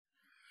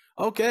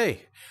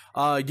Okay.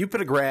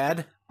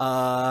 Yupitergrad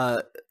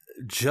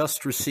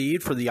just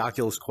received for the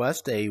Oculus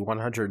Quest a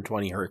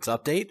 120 hertz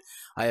update.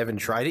 I haven't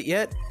tried it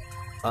yet.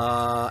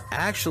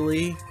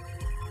 Actually,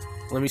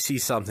 let me see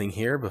something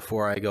here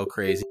before I go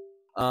crazy.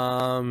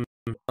 I'm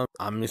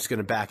just going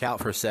to back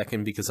out for a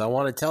second because I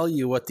want to tell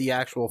you what the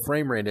actual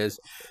frame rate is.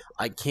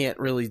 I can't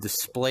really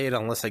display it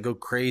unless I go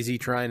crazy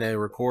trying to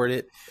record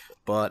it,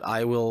 but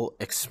I will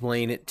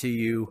explain it to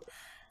you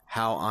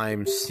how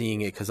I'm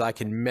seeing it because I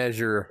can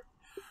measure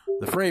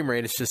the frame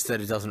rate. It's just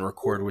that it doesn't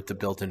record with the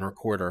built-in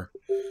recorder.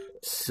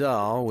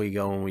 So we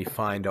go and we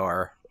find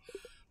our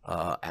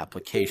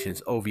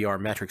applications OVR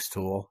metrics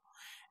tool,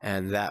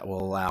 and that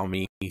will allow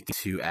me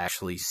to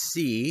actually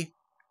see.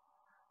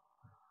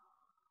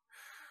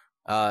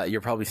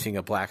 You're probably seeing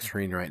a black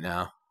screen right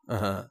now.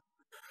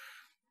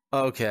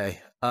 Okay.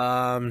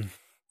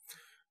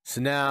 So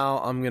now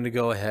I'm going to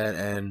go ahead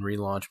and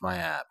relaunch my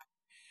app.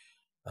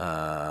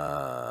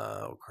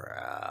 Oh,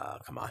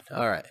 crap. Come on.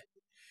 All right.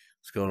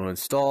 Let's go to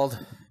installed.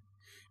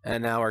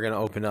 And now we're going to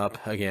open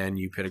up, again,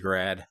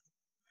 Yupitergrad.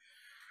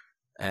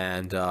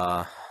 And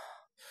I'm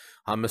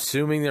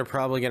assuming they're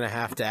probably going to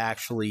have to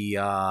actually...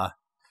 we're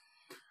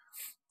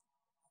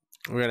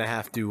going to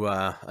have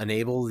to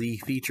enable the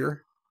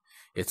feature.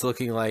 It's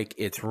looking like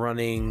it's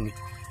running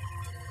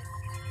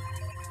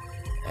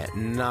at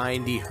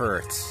 90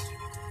 hertz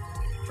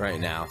right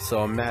now.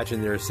 So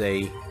imagine there's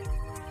a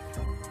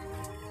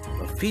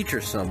feature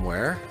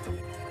somewhere.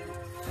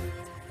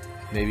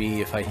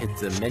 Maybe if I hit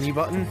the menu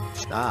button.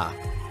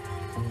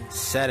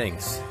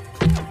 Settings.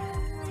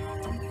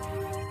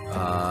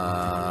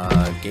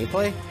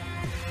 Gameplay.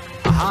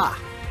 Aha!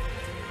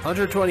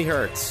 120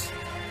 hertz.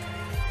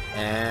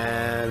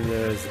 And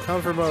there's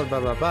comfort mode,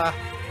 blah, blah, blah.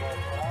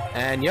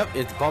 And yep,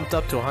 it's bumped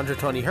up to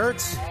 120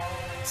 hertz.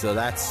 So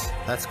that's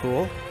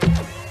cool.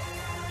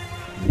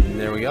 And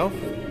there we go.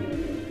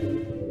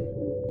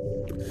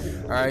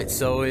 Alright,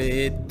 so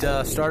it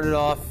started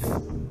off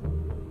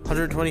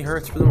 120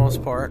 hertz for the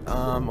most part.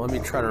 Let me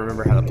try to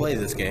remember how to play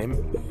this game.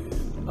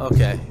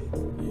 Okay.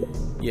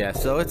 Yeah,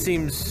 so it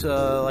seems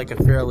like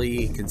a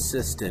fairly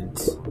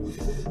consistent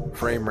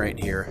frame rate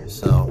here.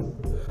 So,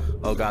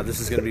 oh god,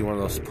 this is going to be one of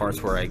those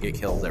parts where I get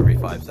killed every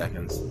 5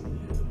 seconds.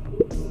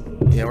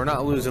 Yeah, we're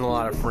not losing a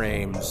lot of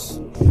frames.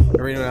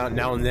 Every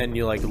now and then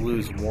you like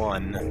lose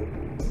one.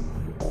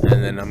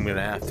 And then I'm going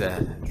to have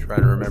to try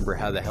to remember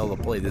how the hell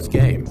to play this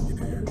game.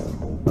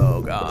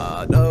 Oh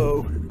god,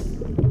 no!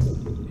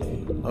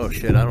 Oh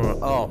shit, I don't know.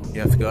 Oh,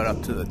 you have to go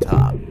up to the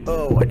top.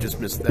 Oh, I just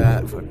missed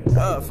that. Fuck.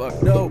 Oh,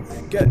 fuck, no!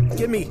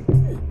 Get me!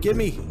 Get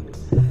me!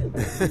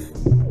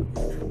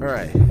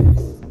 Alright.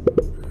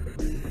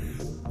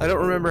 I don't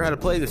remember how to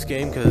play this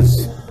game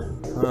because,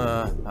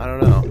 I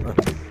don't know.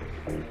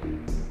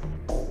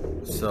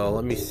 So,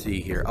 let me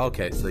see here.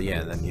 Okay, so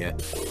yeah, then yeah.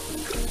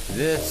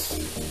 This.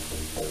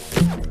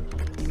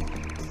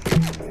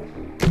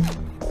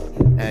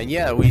 And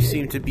yeah, we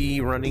seem to be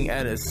running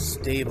at a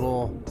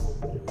stable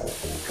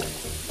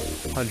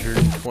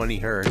 120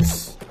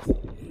 hertz.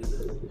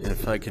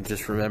 If I can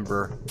just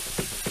remember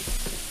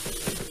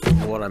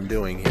what I'm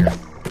doing here.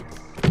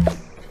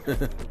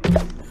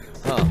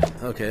 Oh,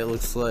 okay, it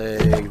looks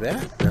like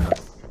that? No.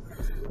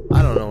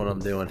 I don't know what I'm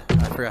doing.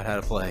 I forgot how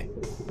to play.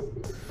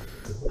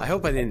 I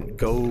hope I didn't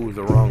go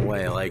the wrong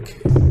way,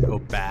 like, go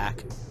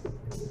back.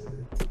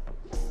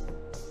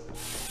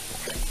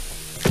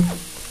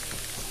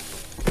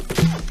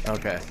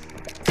 Okay.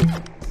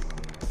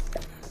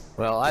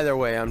 Well, either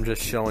way, I'm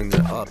just showing the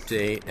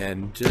update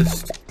and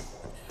just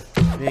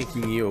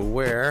making you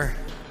aware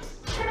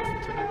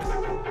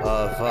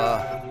of,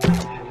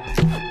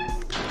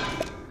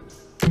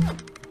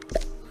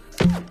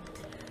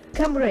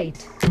 Comrade,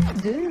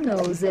 do you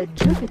know that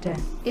Jupiter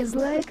is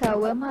like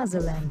our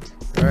motherland?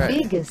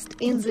 Right. Biggest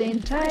in the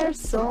entire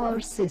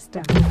solar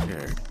system.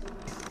 Here.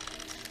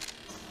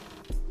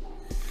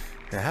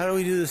 Now, how do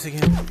we do this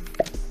again?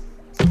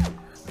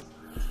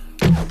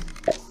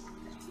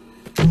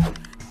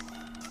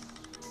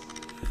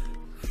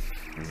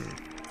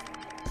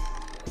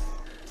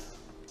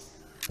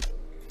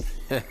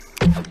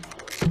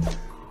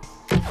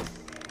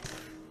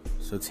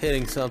 So it's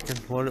hitting something.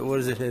 What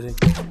is it hitting?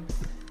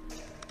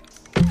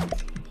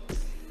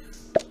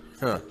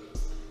 Huh.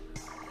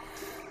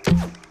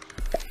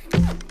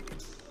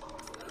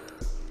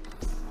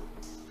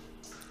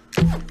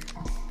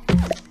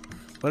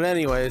 But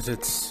anyways,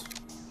 it's...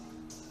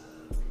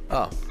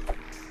 Oh.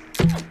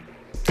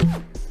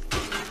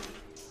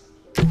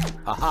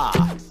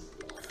 Aha!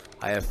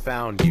 I have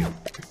found you.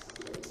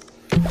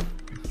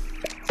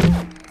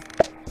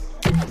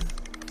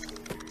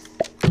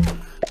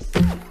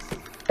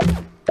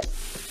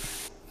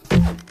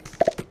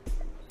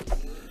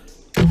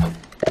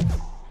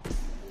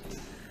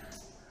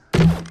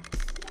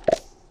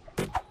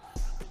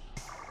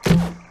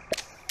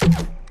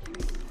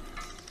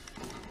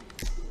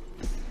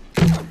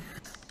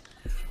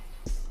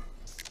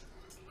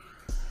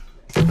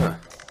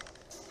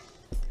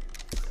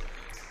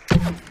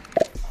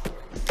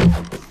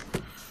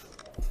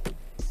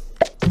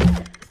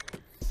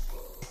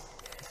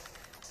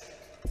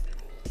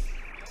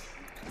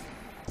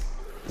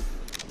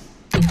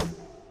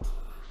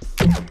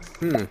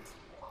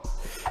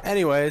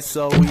 Anyways,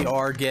 so we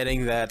are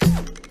getting that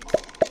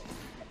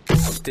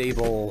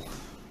stable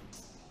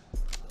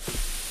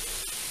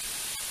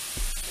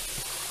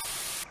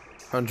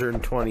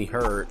 120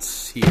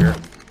 hertz here.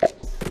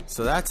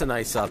 So that's a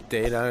nice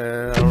update.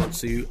 I don't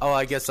see... Oh,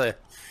 I guess the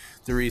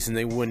reason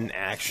they wouldn't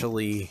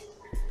actually...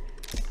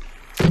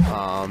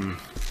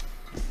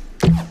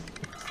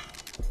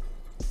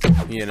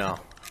 you know...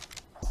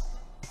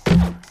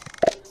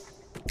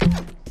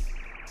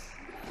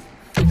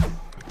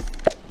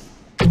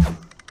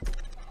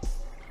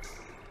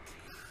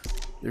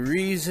 The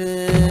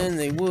reason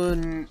they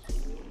wouldn't...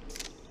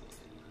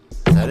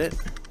 Is that it?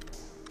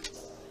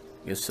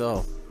 Guess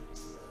so.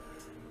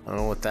 I don't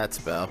know what that's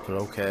about, but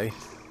okay.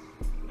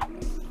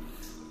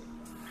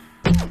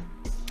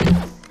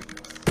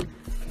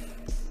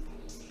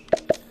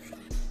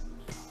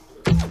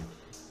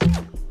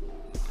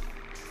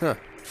 Huh.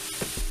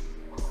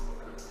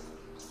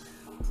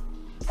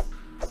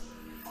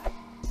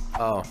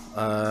 Oh,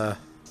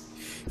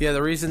 yeah,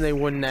 the reason they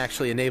wouldn't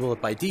actually enable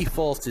it by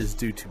default is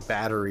due to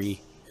battery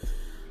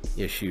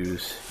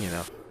issues, you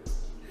know.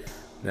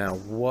 Now,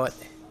 what...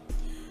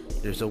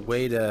 There's a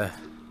way to...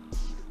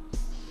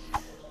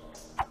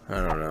 I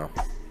don't know.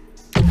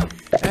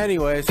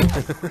 Anyways.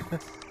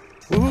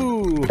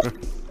 Woo!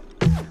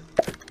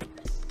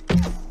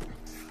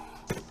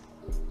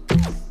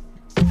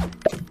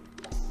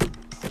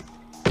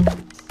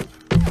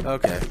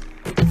 Okay.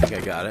 I think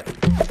I got it.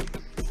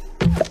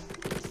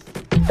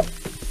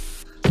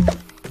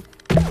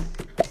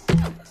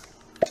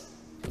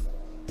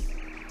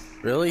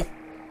 Really?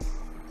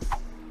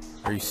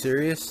 Are you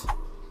serious?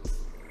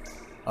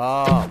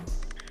 Oh.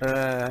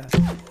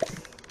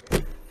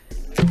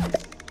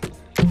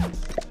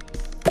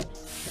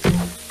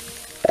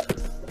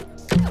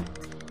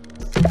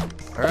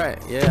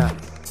 Alright, yeah.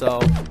 So,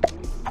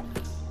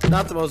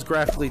 not the most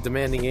graphically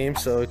demanding game,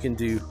 so it can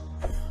do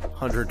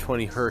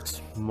 120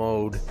 hertz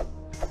mode.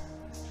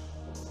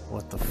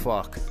 What the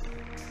fuck?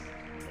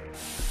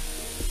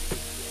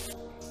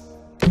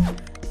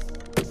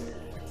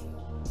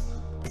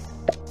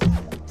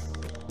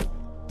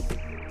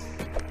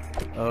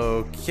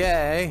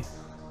 Okay.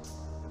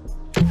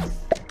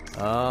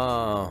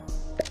 Oh.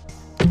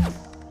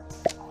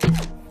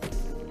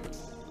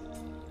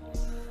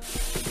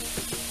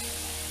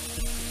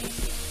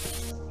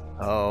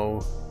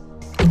 Oh.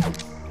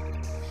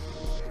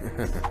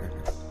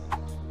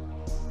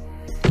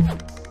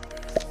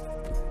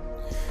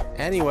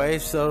 Anyway,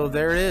 so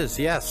there it is.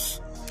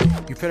 Yes.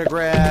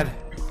 Yupitergrad.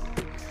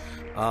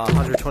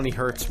 120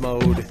 hertz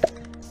mode.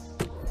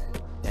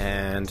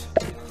 And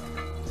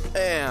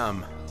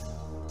bam.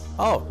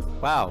 Oh,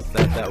 wow,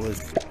 that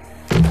was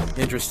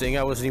interesting.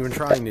 I wasn't even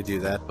trying to do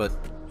that, but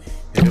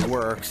if it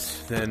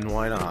works, then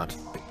why not?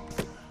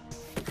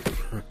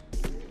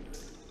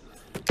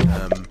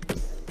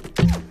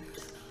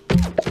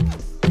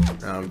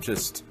 I'm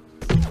just...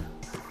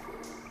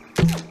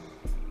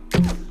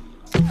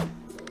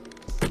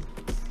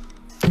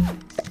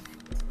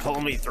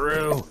 Pull me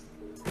through!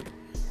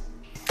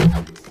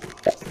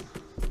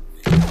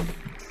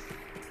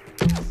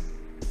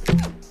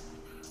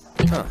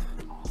 Huh.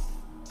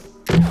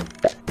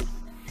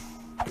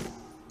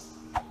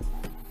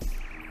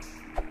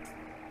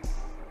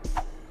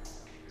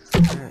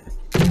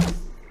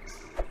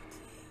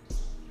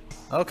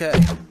 Okay.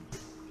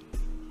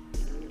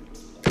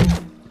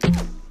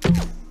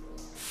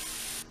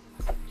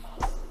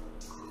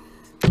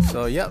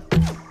 So, yep.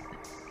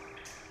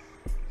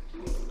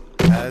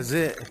 That's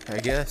it, I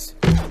guess.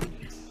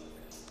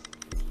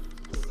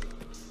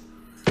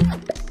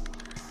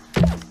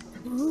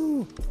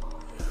 Ooh.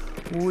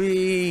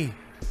 Wee.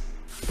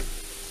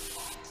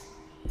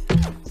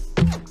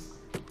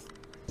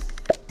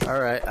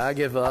 Alright, I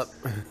give up.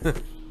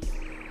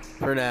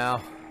 For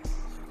now.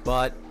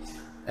 But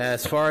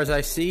as far as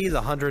I see, the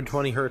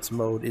 120 hertz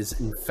mode is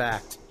in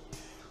fact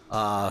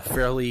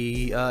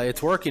fairly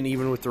it's working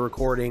even with the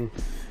recording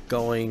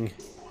going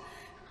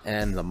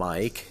and the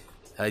mic.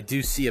 I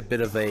do see a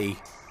bit of I'm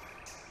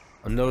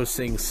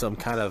noticing some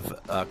kind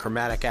of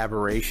chromatic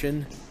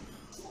aberration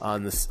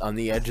on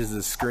the edges of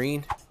the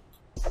screen.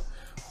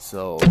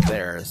 So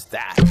there's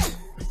that.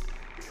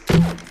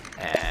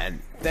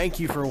 And thank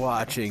you for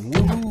watching.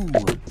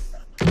 Woohoo!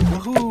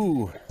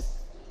 Woohoo!